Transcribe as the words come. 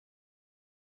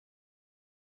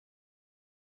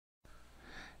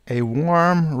A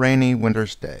warm, rainy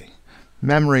winter's day.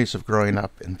 Memories of growing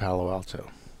up in Palo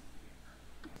Alto.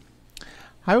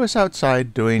 I was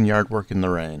outside doing yard work in the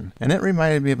rain, and it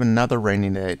reminded me of another rainy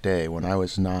day when I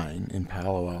was 9 in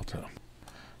Palo Alto.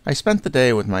 I spent the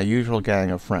day with my usual gang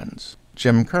of friends: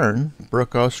 Jim Kern,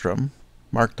 Brooke Ostrom,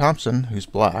 Mark Thompson, who's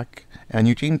black, and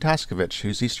Eugene Taskovich,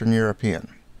 who's Eastern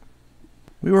European.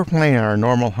 We were playing on our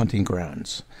normal hunting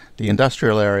grounds, the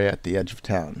industrial area at the edge of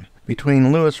town,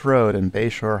 between Lewis Road and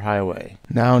Bayshore Highway,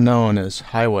 now known as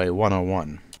Highway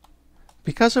 101.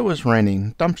 Because it was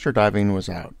raining, dumpster diving was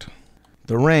out.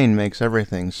 The rain makes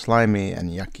everything slimy and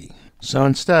yucky, so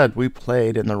instead we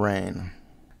played in the rain.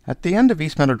 At the end of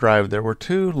East Meadow Drive there were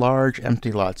 2 large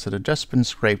empty lots that had just been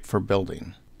scraped for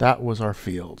building. That was our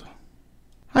field.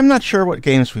 I'm not sure what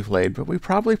games we played, but we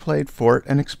probably played Fort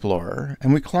and Explorer,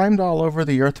 and we climbed all over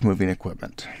the earth-moving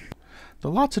equipment. The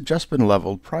lots had just been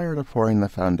leveled prior to pouring the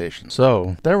foundation,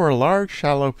 so there were large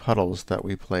shallow puddles that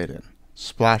we played in.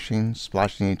 Splashing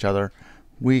each other,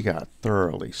 we got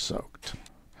thoroughly soaked.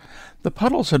 The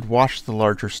puddles had washed the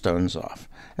larger stones off,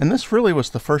 and this really was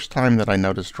the first time that I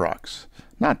noticed rocks.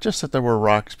 Not just that there were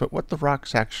rocks, but what the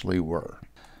rocks actually were.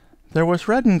 There was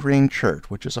red and green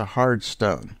chert, which is a hard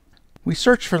stone. We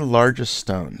searched for the largest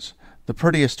stones, the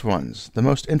prettiest ones, the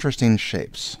most interesting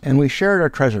shapes, and we shared our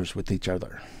treasures with each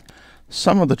other.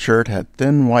 Some of the chert had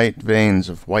thin white veins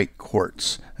of white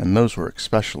quartz, and those were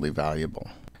especially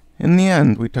valuable. In the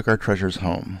end, we took our treasures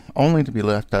home, only to be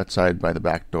left outside by the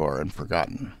back door and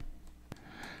forgotten.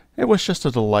 It was just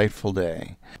a delightful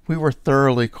day. We were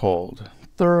thoroughly cold,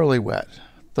 thoroughly wet,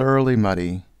 thoroughly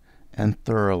muddy, and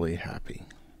thoroughly happy.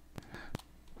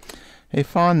 A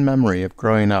Fond Memory of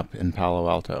Growing Up in Palo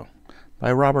Alto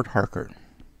by Robert Harker.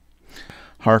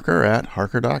 Harker at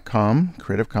harker.com,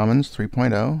 Creative Commons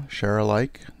 3.0, share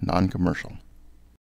alike, non-commercial.